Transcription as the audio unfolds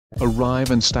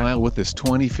Arrive in style with this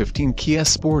 2015 Kia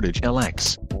Sportage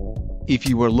LX. If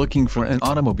you are looking for an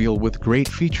automobile with great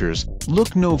features,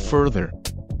 look no further.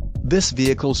 This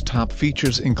vehicle's top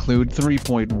features include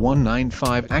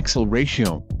 3.195 axle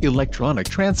ratio, electronic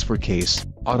transfer case,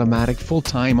 automatic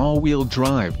full-time all-wheel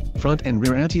drive, front and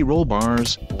rear anti-roll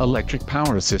bars, electric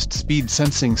power assist speed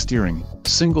sensing steering,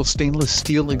 single stainless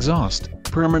steel exhaust,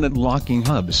 permanent locking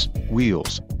hubs,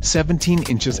 wheels, 17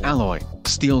 inches alloy,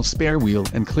 steel spare wheel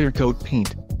and clear coat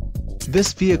paint.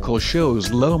 This vehicle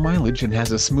shows low mileage and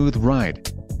has a smooth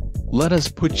ride. Let us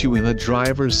put you in the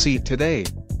driver's seat today.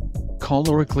 Call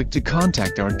or click to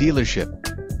contact our dealership.